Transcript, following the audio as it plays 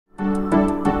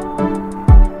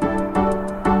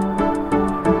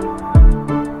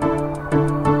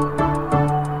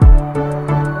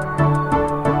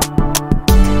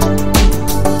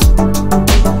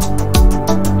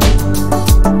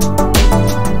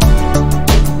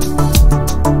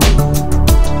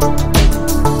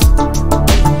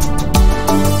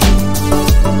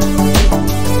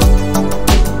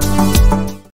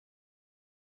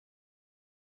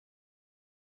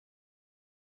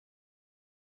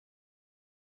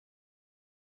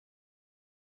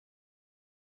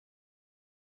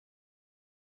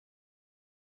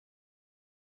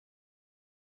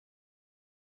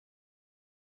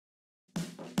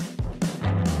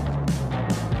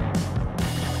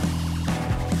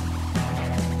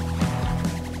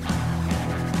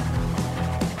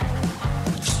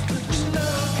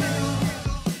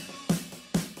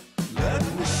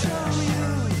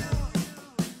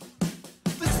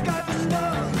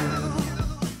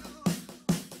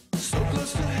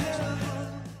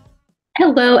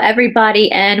Hello,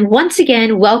 everybody, and once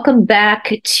again, welcome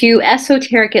back to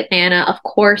Esoteric Atlanta. Of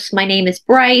course, my name is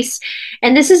Bryce,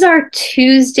 and this is our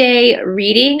Tuesday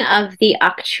reading of the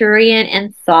Arcturian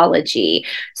Anthology.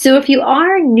 So if you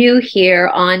are new here,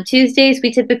 on Tuesdays,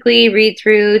 we typically read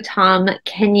through Tom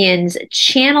Kenyon's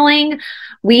channeling.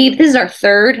 This is our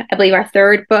third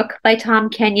book by Tom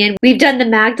Kenyon. We've done the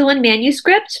Magdalene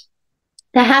manuscript,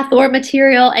 the Hathor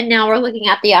material, and now we're looking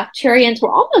at the Arcturians. We're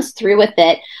almost through with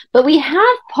it, but we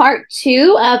have part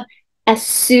 2 of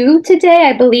Esu today.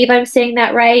 I believe I'm saying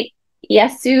that right.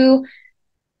 Yesu,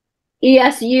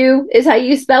 ESU is how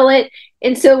you spell it.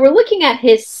 And so we're looking at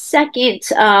his second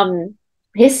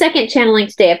channeling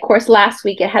today. Of course, last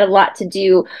week it had a lot to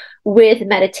do with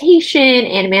meditation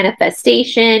and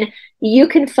manifestation. You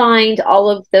can find all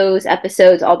of those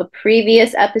episodes, all the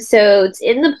previous episodes,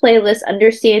 in the playlist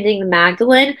Understanding the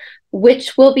Magdalene,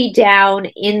 which will be down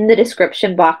in the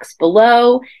description box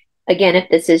below. Again, if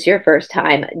this is your first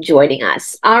time joining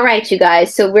us. All right, you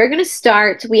guys, so we're going to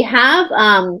start. We have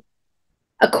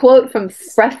a quote from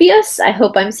Frephius. I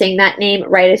hope I'm saying that name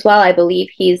right as well. I believe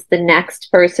he's the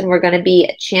next person we're going to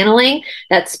be channeling.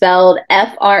 That's spelled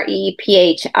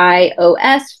Frephios,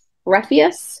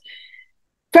 Frephius.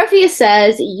 Frephius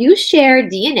says, you share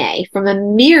DNA from a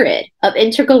myriad of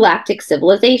intergalactic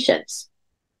civilizations.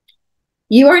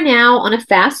 You are now on a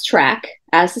fast track,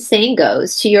 as the saying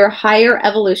goes, to your higher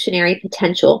evolutionary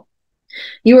potential.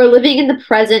 You are living in the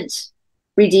present,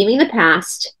 redeeming the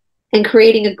past, and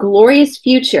creating a glorious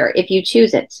future if you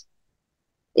choose it.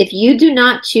 If you do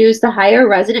not choose the higher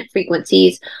resonant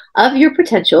frequencies of your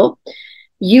potential,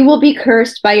 you will be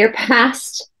cursed by your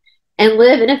past and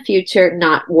live in a future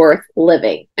not worth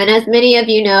living. And as many of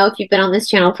you know, if you've been on this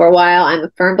channel for a while, I'm a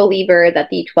firm believer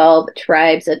that the 12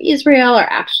 tribes of Israel are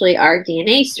actually our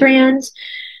DNA strands.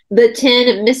 The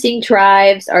 10 missing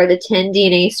tribes are the 10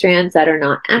 DNA strands that are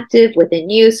not active within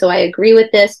you. So I agree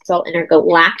with this. It's all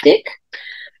intergalactic.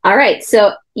 All right,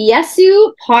 so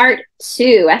Yesu Part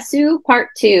 2. Yesu Part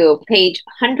 2, page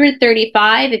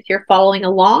 135, if you're following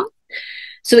along.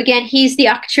 So again, he's the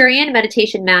Arcturian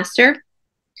meditation master.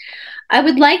 I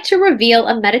would like to reveal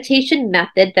a meditation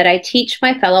method that I teach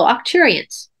my fellow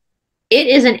Arcturians. It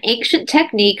is an ancient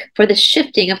technique for the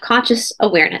shifting of conscious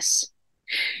awareness.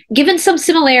 Given some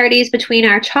similarities between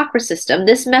our chakra system,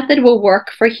 this method will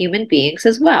work for human beings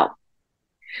as well.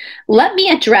 Let me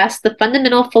address the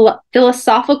fundamental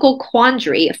philosophical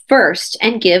quandary first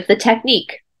and give the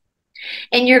technique.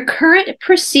 In your current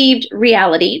perceived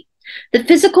reality, the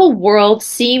physical world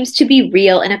seems to be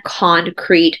real in a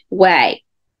concrete way.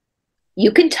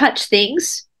 You can touch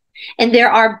things, and there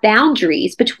are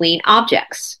boundaries between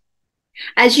objects.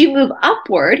 As you move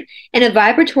upward in a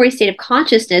vibratory state of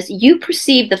consciousness, you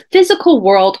perceive the physical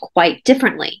world quite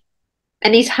differently.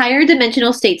 In these higher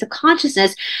dimensional states of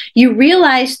consciousness, you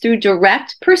realize through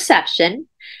direct perception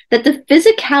that the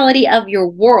physicality of your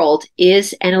world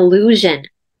is an illusion.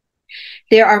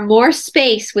 There are more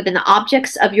space within the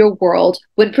objects of your world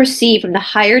when perceived from the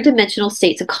higher dimensional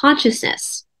states of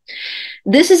consciousness.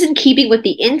 This is in keeping with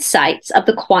the insights of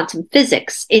the quantum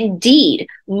physics. Indeed,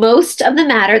 most of the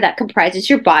matter that comprises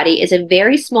your body is a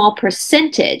very small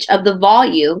percentage of the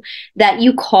volume that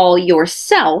you call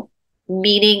yourself,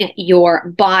 meaning your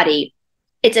body.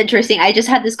 It's interesting. I just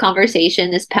had this conversation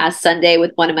this past Sunday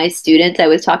with one of my students. I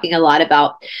was talking a lot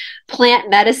about plant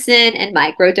medicine and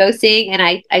microdosing, and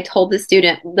I told the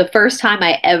student the first time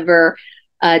I ever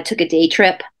took a day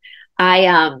trip,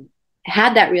 I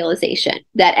had that realization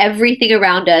that everything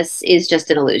around us is just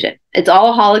an illusion. It's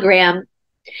all a hologram.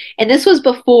 And this was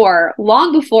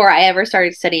long before I ever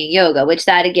started studying yoga, which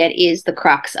that again is the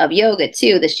crux of yoga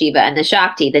too, the Shiva and the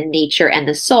Shakti, the nature and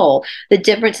the soul. The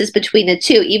differences between the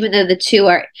two, even though the two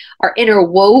are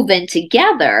interwoven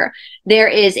together, there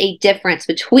is a difference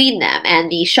between them. And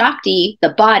the Shakti, the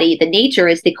body, the nature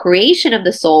is the creation of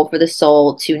the soul for the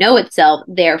soul to know itself.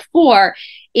 Therefore,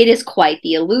 it is quite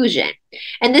the illusion.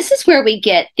 And this is where we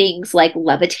get things like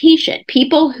levitation.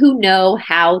 People who know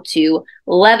how to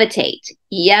levitate.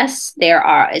 Yes, there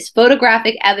is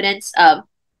photographic evidence of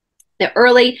the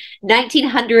early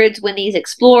 1900s when these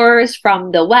explorers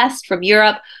from the West, from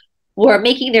Europe, were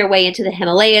making their way into the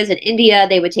Himalayas in India.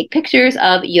 They would take pictures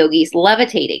of yogis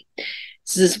levitating.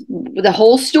 This is the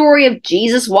whole story of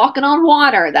Jesus walking on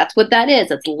water. That's what that is.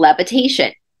 That's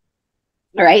levitation.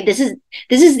 All right, this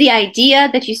is the idea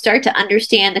that you start to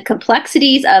understand the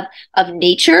complexities of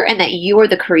nature and that you are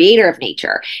the creator of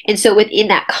nature. And so within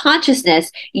that consciousness,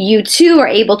 you too are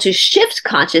able to shift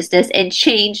consciousness and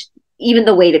change even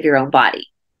the weight of your own body.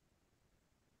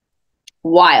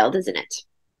 Wild, isn't it?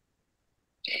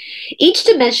 Each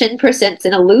dimension presents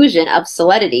an illusion of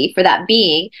solidity for that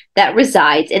being that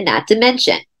resides in that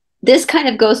dimension. This kind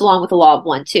of goes along with the law of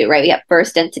one, too, right? We have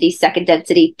first density, second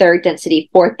density, third density,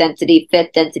 fourth density,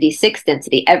 fifth density, sixth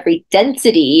density. Every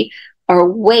density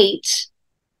or weight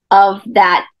of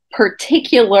that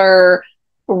particular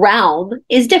realm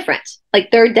is different. Like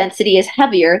third density is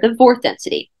heavier than fourth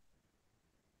density.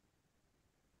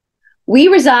 We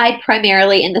reside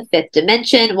primarily in the fifth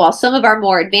dimension, while some of our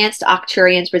more advanced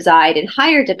Arcturians reside in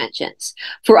higher dimensions.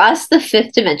 For us, the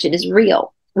fifth dimension is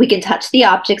real. We can touch the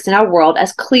objects in our world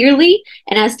as clearly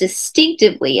and as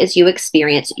distinctively as you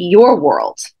experience your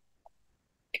world.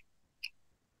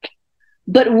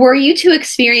 But were you to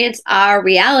experience our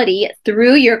reality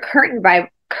through your current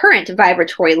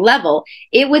vibratory level,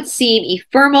 it would seem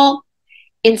ephemeral,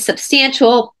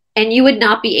 insubstantial, and you would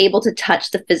not be able to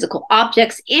touch the physical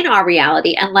objects in our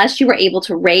reality unless you were able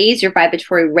to raise your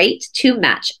vibratory rate to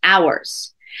match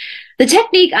ours. The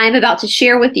technique I am about to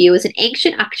share with you is an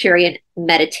ancient Arcturian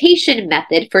meditation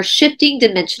method for shifting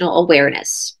dimensional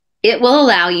awareness. It will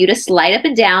allow you to slide up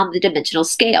and down the dimensional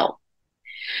scale.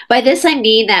 By this, I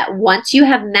mean that once you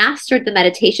have mastered the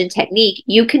meditation technique,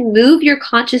 you can move your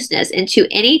consciousness into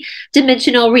any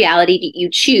dimensional reality that you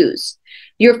choose.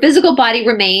 Your physical body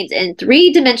remains in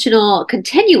three-dimensional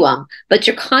continuum, but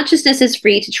your consciousness is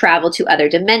free to travel to other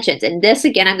dimensions. And this,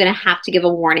 again, I'm going to have to give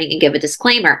a warning and give a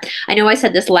disclaimer. I know I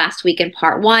said this last week in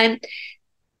part one.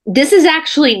 This is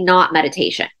actually not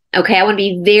meditation. Okay, I want to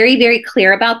be very, very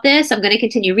clear about this. I'm going to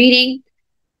continue reading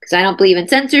because I don't believe in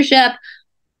censorship.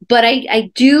 But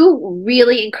I do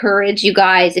really encourage you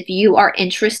guys, if you are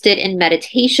interested in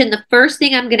meditation, the first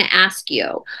thing I'm going to ask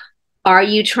you, are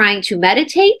you trying to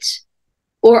meditate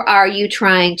or are you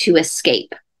trying to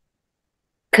escape?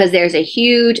 Because there's a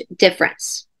huge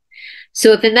difference.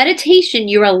 So if in meditation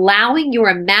you're allowing your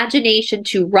imagination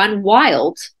to run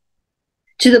wild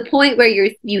to the point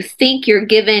where you think you're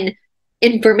given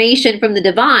information from the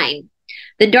divine,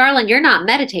 then darling, you're not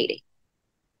meditating.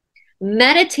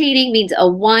 Meditating means a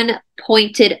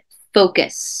one-pointed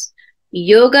focus.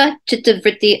 Yoga chitta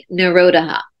vritti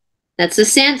nirodha. That's the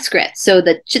Sanskrit. So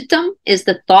the chittam is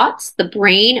the thoughts, the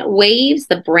brain waves,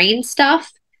 the brain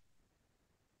stuff.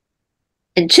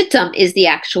 And chittam is the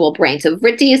actual brain. So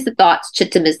vritti is the thoughts,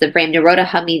 chittam is the brain.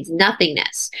 Nirodha means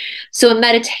nothingness. So in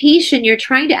meditation, you're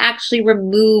trying to actually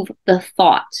remove the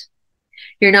thought.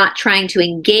 You're not trying to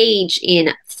engage in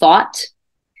thought.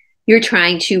 You're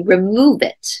trying to remove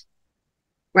it.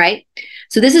 Right?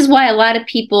 So this is why a lot of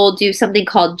people do something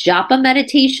called japa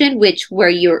meditation, where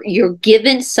you're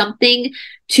given something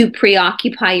to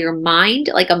preoccupy your mind,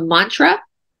 like a mantra,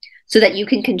 so that you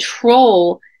can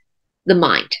control the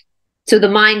mind. So the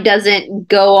mind doesn't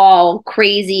go all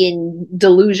crazy and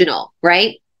delusional,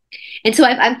 right? And so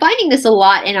I'm finding this a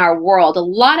lot in our world. A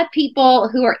lot of people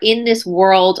who are in this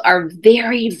world are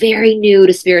very, very new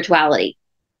to spirituality.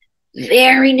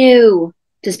 Very new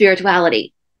to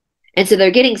spirituality. And so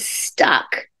they're getting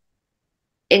stuck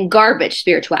in garbage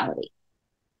spirituality.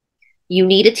 You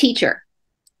need a teacher.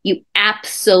 You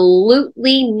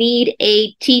absolutely need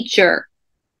a teacher.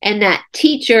 And that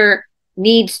teacher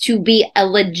needs to be a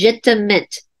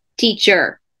legitimate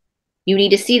teacher. You need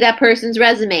to see that person's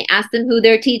resume. Ask them who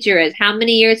their teacher is. How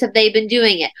many years have they been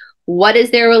doing it? What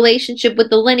is their relationship with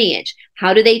the lineage?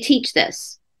 How do they teach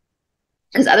this?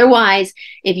 Because otherwise,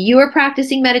 if you are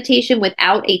practicing meditation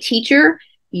without a teacher,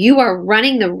 you are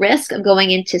running the risk of going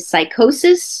into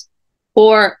psychosis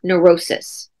or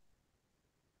neurosis.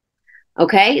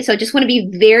 Okay, so I just want to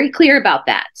be very clear about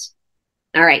that.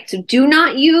 All right, so do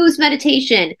not use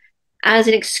meditation as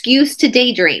an excuse to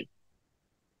daydream.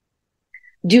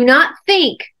 Do not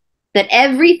think that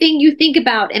everything you think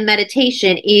about in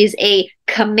meditation is a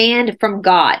command from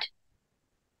God.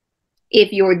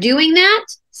 If you're doing that,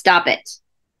 stop it.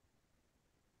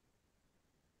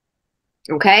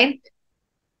 Okay?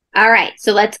 All right,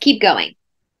 so let's keep going.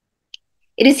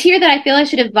 It is here that I feel I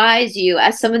should advise you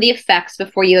as some of the effects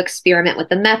before you experiment with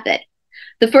the method.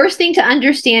 The first thing to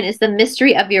understand is the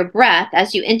mystery of your breath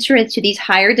as you enter into these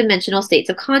higher dimensional states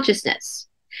of consciousness.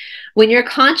 When your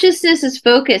consciousness's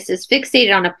focus is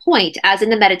fixated on a point, as in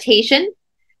the meditation,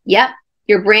 yep,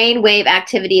 your brain wave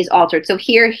activity is altered. So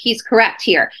here, he's correct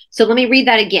here. So let me read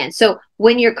that again. So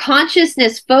when your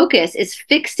consciousness focus is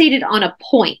fixated on a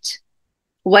point,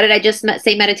 what did I just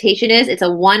say meditation is? It's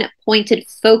a one-pointed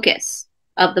focus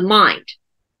of the mind.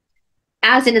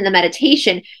 As in the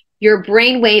meditation, your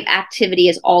brainwave activity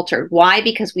is altered. Why?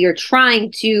 Because we are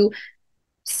trying to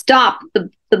stop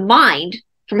the mind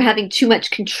from having too much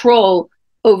control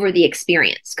over the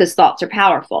experience, because thoughts are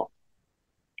powerful.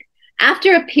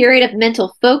 After a period of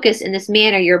mental focus in this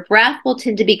manner, your breath will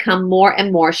tend to become more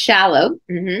and more shallow.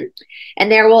 And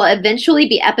there will eventually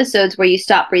be episodes where you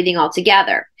stop breathing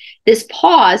altogether. This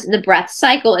pause in the breath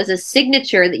cycle is a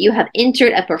signature that you have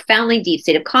entered a profoundly deep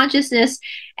state of consciousness.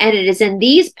 And it is in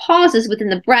these pauses within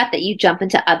the breath that you jump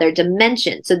into other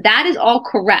dimensions. So that is all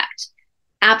correct.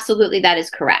 Absolutely, that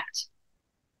is correct.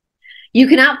 You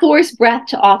cannot force breath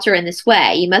to alter in this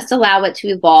way. You must allow it to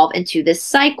evolve into this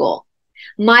cycle.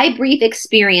 My brief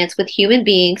experience with human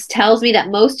beings tells me that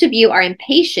most of you are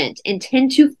impatient and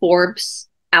tend to force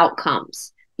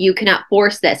outcomes. You cannot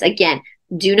force this. Again,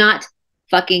 do not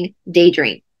fucking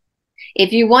daydream.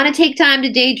 If you want to take time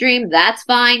to daydream, that's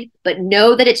fine, but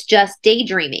know that it's just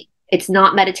daydreaming. It's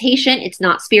not meditation. It's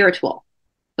not spiritual.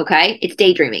 Okay? It's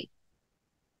daydreaming.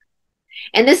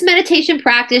 In this meditation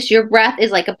practice, your breath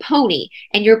is like a pony,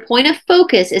 and your point of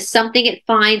focus is something it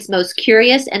finds most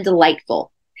curious and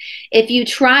delightful. If you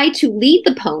try to lead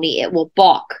the pony, it will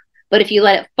balk. But if you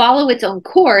let it follow its own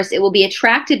course, it will be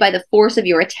attracted by the force of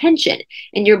your attention,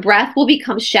 and your breath will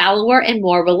become shallower and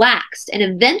more relaxed. And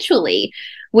eventually,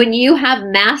 when you have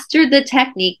mastered the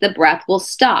technique, the breath will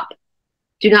stop.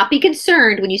 Do not be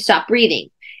concerned when you stop breathing.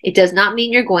 It does not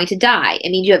mean you're going to die. It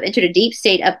means you have entered a deep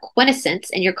state of quiescence,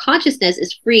 and your consciousness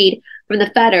is freed from the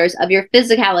fetters of your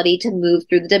physicality to move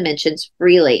through the dimensions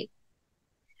freely.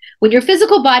 When your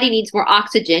physical body needs more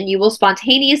oxygen, you will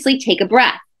spontaneously take a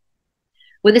breath.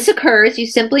 When this occurs, you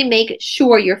simply make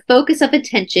sure your focus of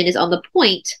attention is on the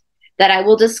point that I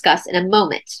will discuss in a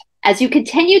moment. As you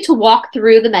continue to walk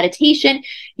through the meditation,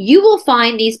 you will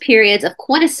find these periods of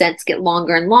quiescence get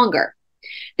longer and longer.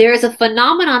 There is a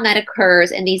phenomenon that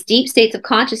occurs in these deep states of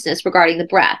consciousness regarding the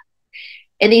breath.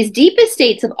 In these deepest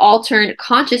states of altered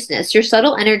consciousness, your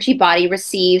subtle energy body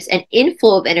receives an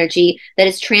inflow of energy that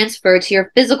is transferred to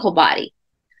your physical body.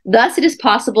 Thus, it is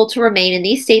possible to remain in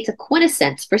these states of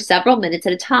quiescence for several minutes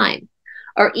at a time,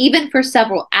 or even for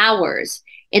several hours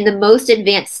in the most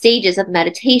advanced stages of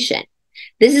meditation.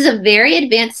 This is a very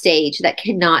advanced stage that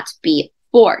cannot be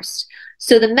forced.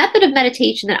 So the method of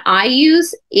meditation that I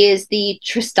use is the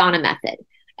Tristana method.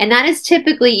 And that is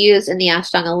typically used in the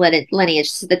Ashtanga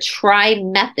lineage. So the tri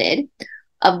method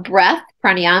of breath,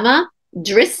 pranayama,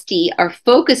 dristi, our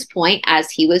focus point,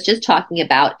 as he was just talking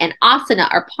about, and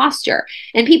asana, our posture.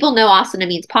 And people know asana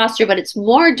means posture, but its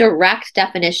more direct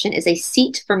definition is a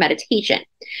seat for meditation.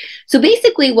 So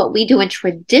basically what we do in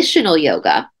traditional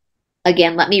yoga,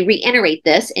 again, let me reiterate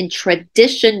this, in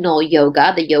traditional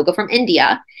yoga, the yoga from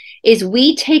India, is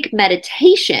we take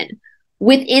meditation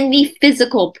within the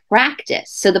physical practice.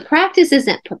 So the practice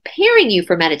isn't preparing you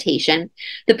for meditation.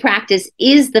 The practice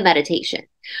is the meditation.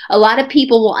 A lot of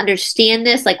people will understand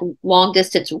this, like long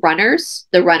distance runners,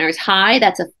 the runner's high,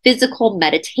 that's a physical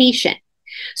meditation.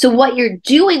 So what you're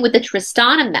doing with the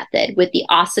Tristana method, with the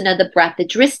asana, the breath, the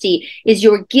dristi, is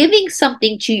you're giving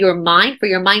something to your mind for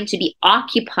your mind to be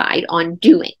occupied on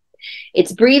doing.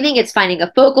 It's breathing, it's finding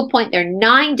a focal point. There are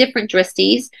 9 different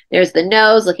dristis. There's the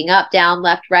nose, looking up, down,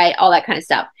 left, right, all that kind of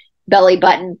stuff. Belly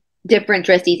button, different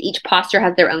dristis. Each posture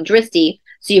has their own dristi.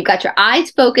 So you've got your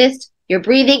eyes focused, you're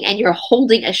breathing, and you're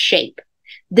holding a shape.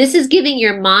 This is giving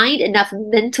your mind enough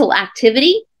mental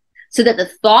activity so that the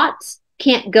thoughts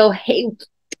can't go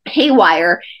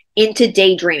haywire into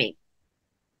daydreaming,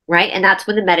 right? And that's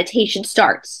when the meditation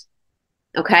starts,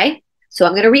 okay? So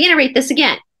I'm going to reiterate this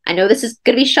again. I know this is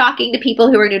going to be shocking to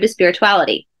people who are new to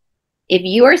spirituality. If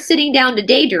you are sitting down to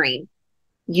daydream,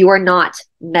 you are not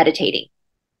meditating.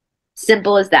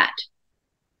 Simple as that.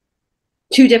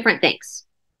 2 different things.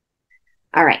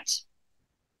 All right.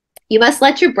 You must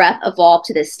let your breath evolve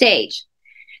to this stage.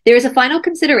 There is a final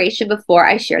consideration before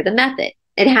I share the method.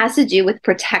 It has to do with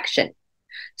protection.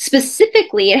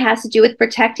 Specifically, it has to do with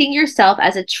protecting yourself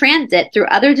as a transit through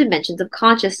other dimensions of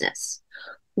consciousness.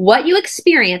 What you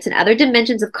experience in other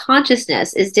dimensions of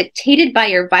consciousness is dictated by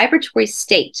your vibratory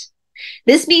state.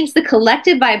 This means the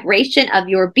collective vibration of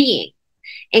your being,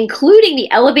 including the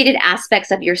elevated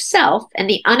aspects of yourself and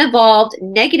the unevolved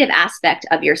negative aspect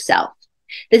of yourself.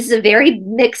 This is a very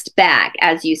mixed bag,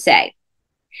 as you say.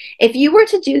 If you were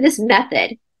to do this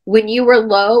method when you were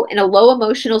low in a low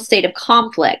emotional state of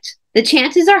conflict, the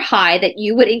chances are high that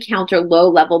you would encounter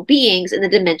low-level beings in the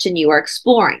dimension you are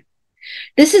exploring.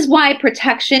 This is why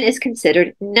protection is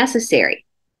considered necessary.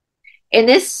 And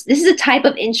this is a type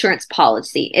of insurance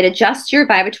policy. It adjusts your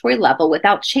vibratory level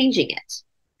without changing it.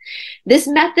 This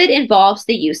method involves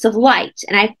the use of light,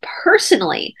 and I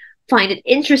personally find it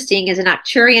interesting as an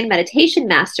Arcturian meditation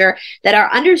master that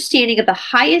our understanding of the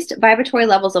highest vibratory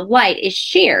levels of light is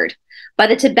shared by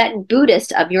the Tibetan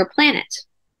Buddhist of your planet.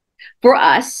 For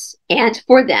us and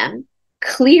for them,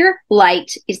 Clear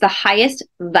light is the highest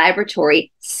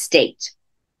vibratory state.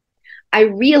 I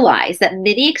realize that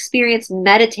many experienced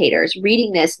meditators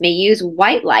reading this may use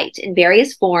white light in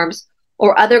various forms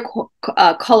or other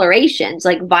colorations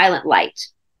like violet light.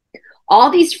 All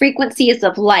these frequencies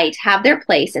of light have their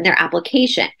place in their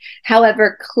application.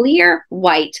 However, clear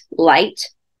white light,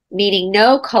 meaning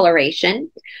no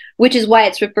coloration, which is why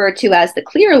it's referred to as the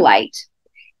clear light,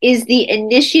 is the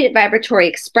initiate vibratory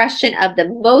expression of the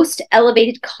most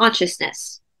elevated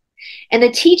consciousness. In the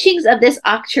teachings of this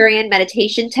Octurian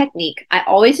meditation technique, I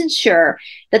always ensure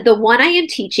that the one I am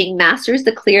teaching masters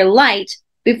the clear light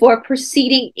before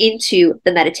proceeding into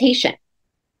the meditation.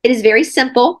 It is very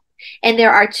simple, and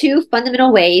there are two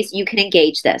fundamental ways you can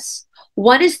engage this.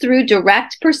 One is through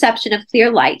direct perception of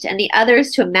clear light, and the other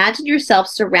is to imagine yourself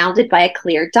surrounded by a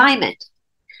clear diamond.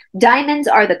 Diamonds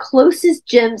are the closest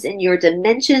gems in your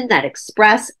dimension that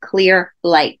express clear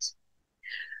light.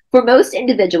 For most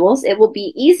individuals, it will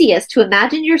be easiest to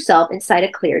imagine yourself inside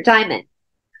a clear diamond.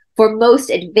 For most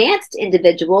advanced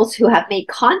individuals who have made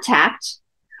contact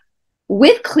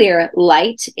with clear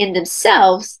light in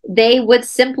themselves, they would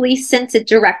simply sense it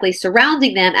directly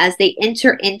surrounding them as they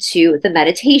enter into the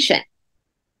meditation.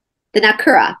 The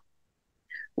Nakura.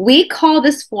 We call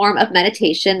this form of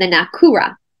meditation the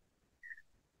Nakura.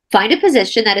 Find a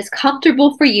position that is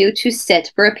comfortable for you to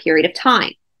sit for a period of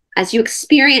time. As you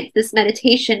experience this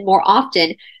meditation more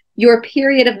often, your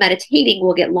period of meditating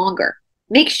will get longer.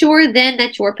 Make sure then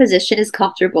that your position is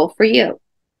comfortable for you.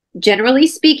 Generally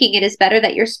speaking, it is better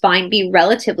that your spine be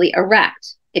relatively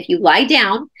erect. If you lie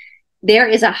down, there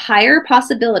is a higher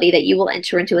possibility that you will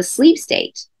enter into a sleep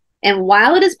state. And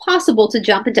while it is possible to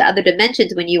jump into other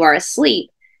dimensions when you are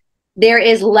asleep, there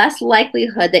is less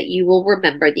likelihood that you will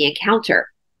remember the encounter.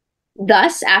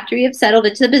 Thus, after you have settled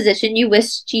into the position you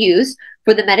wish to use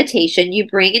for the meditation, you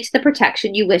bring into the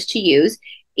protection you wish to use,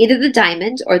 either the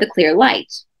diamond or the clear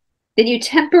light. Then you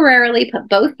temporarily put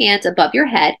both hands above your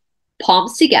head,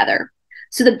 palms together.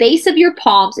 So the base of your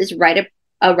palms is right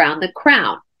around the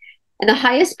crown. And the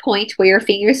highest point where your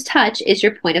fingers touch is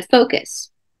your point of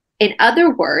focus. In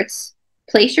other words,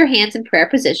 place your hands in prayer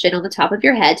position on the top of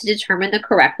your head to determine the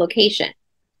correct location.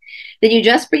 Then you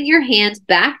just bring your hands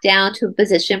back down to a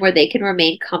position where they can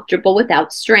remain comfortable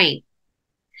without strain.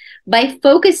 By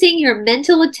focusing your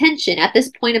mental attention at this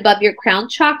point above your crown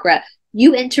chakra,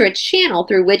 you enter a channel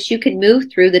through which you can move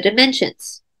through the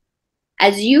dimensions.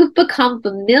 As you've become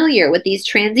familiar with these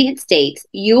transient states,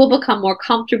 you will become more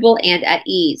comfortable and at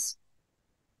ease.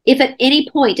 If at any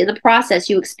point in the process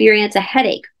you experience a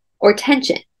headache or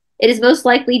tension, it is most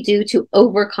likely due to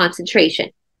over-concentration.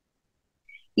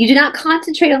 You do not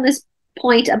concentrate on this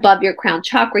point above your crown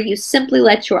chakra. You simply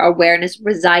let your awareness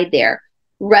reside there,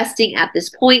 resting at this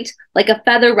point like a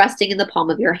feather resting in the palm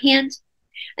of your hand.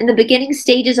 In the beginning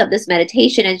stages of this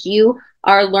meditation, as you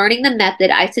are learning the method,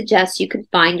 I suggest you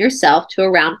confine yourself to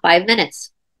around 5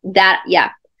 minutes.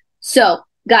 So,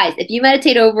 guys, if you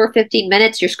meditate over 15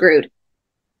 minutes, you're screwed.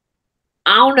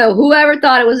 I don't know, whoever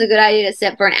thought it was a good idea to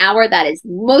sit for an hour, that is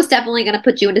most definitely going to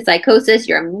put you into psychosis.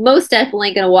 You're most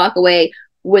definitely going to walk away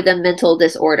with a mental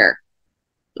disorder.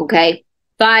 Okay?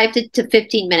 5 to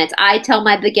 15 minutes. I tell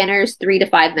my beginners 3 to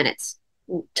 5 minutes.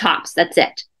 Tops. That's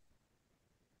it.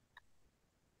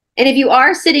 And if you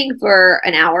are sitting for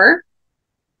an hour,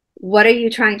 what are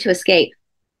you trying to escape?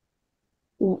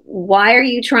 Why are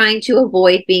you trying to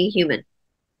avoid being human?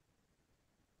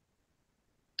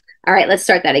 All right, let's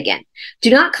start that again.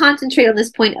 Do not concentrate on this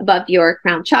point above your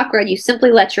crown chakra. You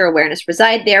simply let your awareness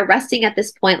reside there, resting at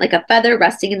this point like a feather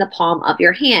resting in the palm of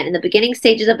your hand. In the beginning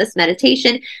stages of this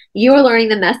meditation, you are learning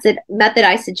the method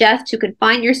I suggest to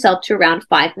confine yourself to around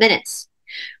 5 minutes.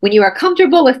 When you are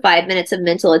comfortable with 5 minutes of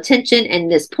mental attention and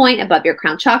this point above your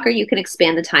crown chakra, you can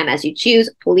expand the time as you choose.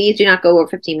 Please do not go over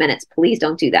 15 minutes. Please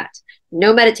don't do that.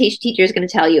 No meditation teacher is going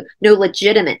to tell you, no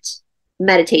legitimate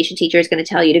meditation teacher is going to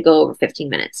tell you to go over 15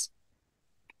 minutes.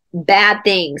 Bad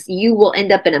things. You will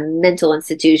end up in a mental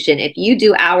institution. If you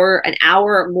do an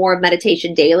hour or more of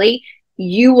meditation daily,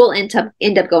 you will end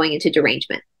up going into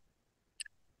derangement.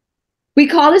 We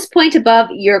call this point above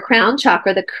your crown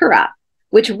chakra the Kura,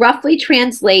 which roughly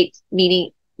translates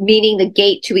meaning the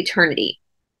gate to eternity.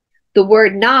 The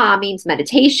word na means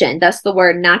meditation. Thus, the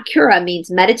word Nakura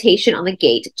means meditation on the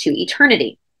gate to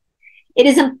eternity. It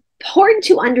is important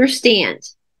to understand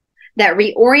that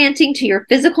reorienting to your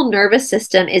physical nervous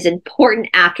system is important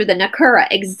after the Nakura.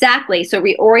 Exactly. So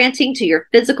reorienting to your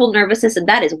physical nervous system.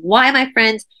 That is why, my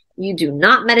friends, you do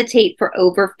not meditate for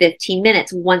over 15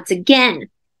 minutes. Once again,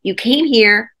 you came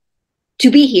here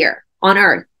to be here on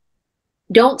Earth.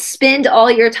 Don't spend all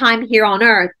your time here on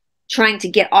Earth trying to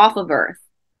get off of Earth.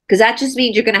 because that just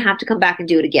means you're going to have to come back and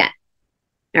do it again.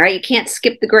 All right, you can't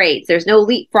skip the grades. There's no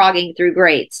leapfrogging through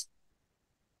grades.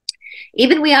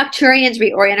 Even we Arcturians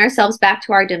reorient ourselves back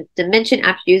to our dimension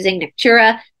after using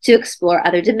Nakura to explore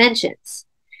other dimensions.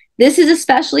 This is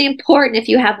especially important if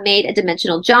you have made a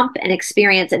dimensional jump and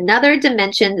experience another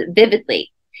dimension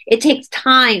vividly. It takes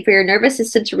time for your nervous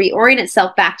system to reorient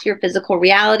itself back to your physical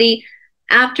reality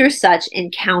after such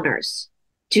encounters.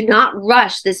 Do not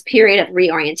rush this period of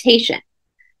reorientation.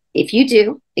 If you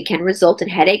do, it can result in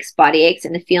headaches, body aches,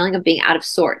 and the feeling of being out of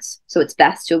sorts, so it's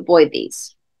best to avoid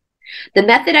these. The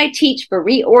method I teach for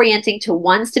reorienting to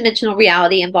one's dimensional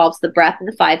reality involves the breath and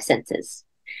the 5 senses.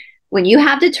 When you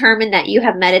have determined that you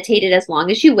have meditated as long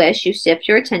as you wish, you shift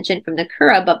your attention from the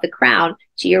Nakura above the crown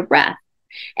to your breath.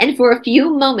 And for a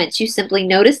few moments, you simply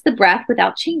notice the breath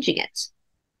without changing it.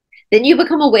 Then you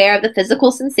become aware of the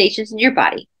physical sensations in your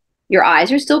body. Your eyes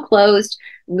are still closed.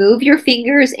 Move your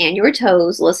fingers and your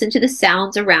toes. Listen to the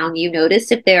sounds around you.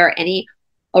 Notice if there are any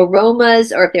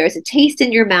aromas or if there is a taste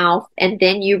in your mouth, and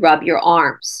then you rub your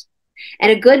arms. And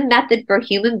a good method for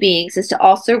human beings is to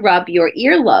also rub your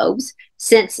earlobes,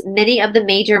 since many of the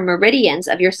major meridians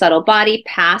of your subtle body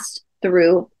pass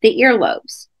through the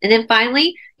earlobes. And then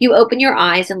finally, you open your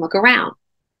eyes and look around.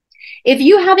 If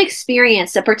you have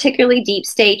experienced a particularly deep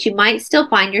state, you might still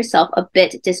find yourself a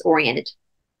bit disoriented.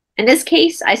 In this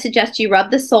case, I suggest you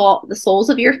rub the soles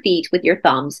of your feet with your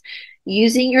thumbs,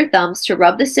 using your thumbs to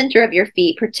rub the center of your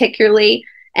feet particularly,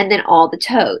 and then all the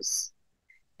toes.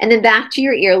 And then back to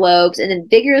your earlobes, and then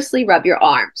vigorously rub your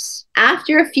arms.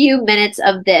 After a few minutes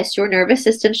of this, your nervous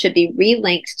system should be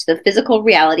relinked to the physical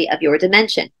reality of your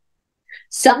dimension.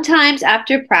 Sometimes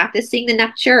after practicing the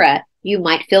Nakura, you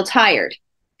might feel tired.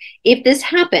 If this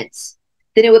happens,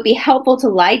 then it would be helpful to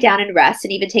lie down and rest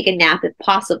and even take a nap if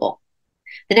possible.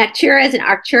 The Nakura is an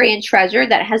Arcturian treasure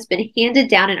that has been handed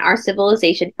down in our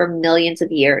civilization for millions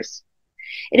of years.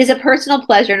 It is a personal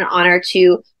pleasure and honor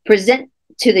to present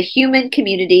to the human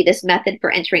community this method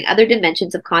for entering other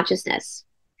dimensions of consciousness.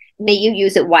 May you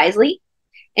use it wisely,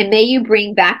 and may you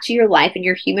bring back to your life and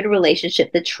your human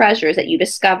relationship the treasures that you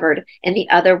discovered in the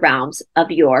other realms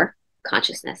of your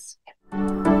consciousness.